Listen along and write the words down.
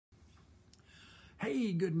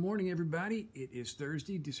Hey, good morning, everybody. It is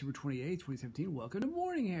Thursday, December 28th, 2017. Welcome to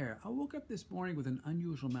Morning Hair. I woke up this morning with an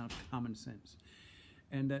unusual amount of common sense,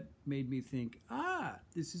 and that made me think,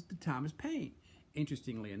 this is the Thomas Paine.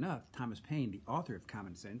 Interestingly enough, Thomas Paine, the author of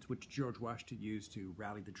Common Sense, which George Washington used to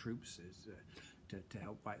rally the troops to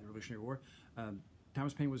help fight in the Revolutionary War,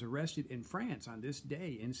 Thomas Paine was arrested in France on this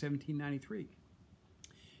day in 1793.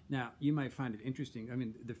 Now, you might find it interesting. I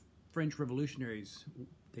mean, the French revolutionaries,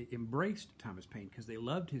 they embraced Thomas Paine because they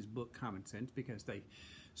loved his book Common Sense, because they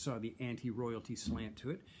saw the anti-royalty slant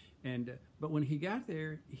to it. But when he got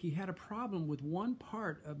there, he had a problem with one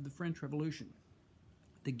part of the French Revolution,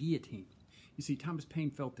 the guillotine. You see, Thomas Paine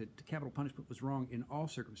felt that capital punishment was wrong in all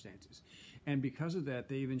circumstances. And because of that,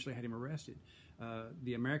 they eventually had him arrested.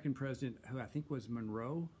 The American president, who I think was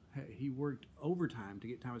Monroe, he worked overtime to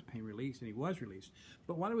get Thomas Paine released, and he was released.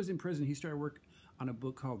 But while he was in prison, he started work on a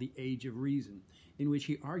book called The Age of Reason, in which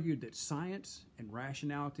he argued that science and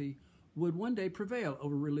rationality would one day prevail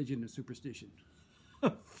over religion and superstition.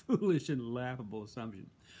 A foolish and laughable assumption.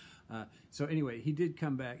 So anyway, he did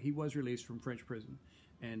come back. He was released from French prison,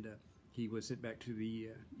 and he was sent back to the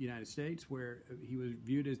United States, where he was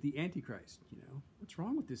viewed as the Antichrist. You know, what's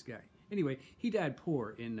wrong with this guy? Anyway, he died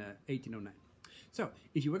poor in 1809. So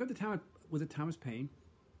if you wake up with a Thomas Paine,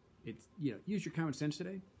 it's, use your common sense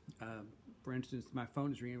today. For instance, my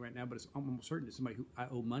phone is ringing right now, but it's almost certain it's somebody who I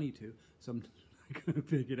owe money to, so I'm not going to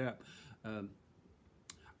pick it up.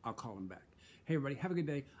 I'll call him back. Hey, everybody, have a good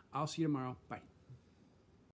day. I'll see you tomorrow. Bye.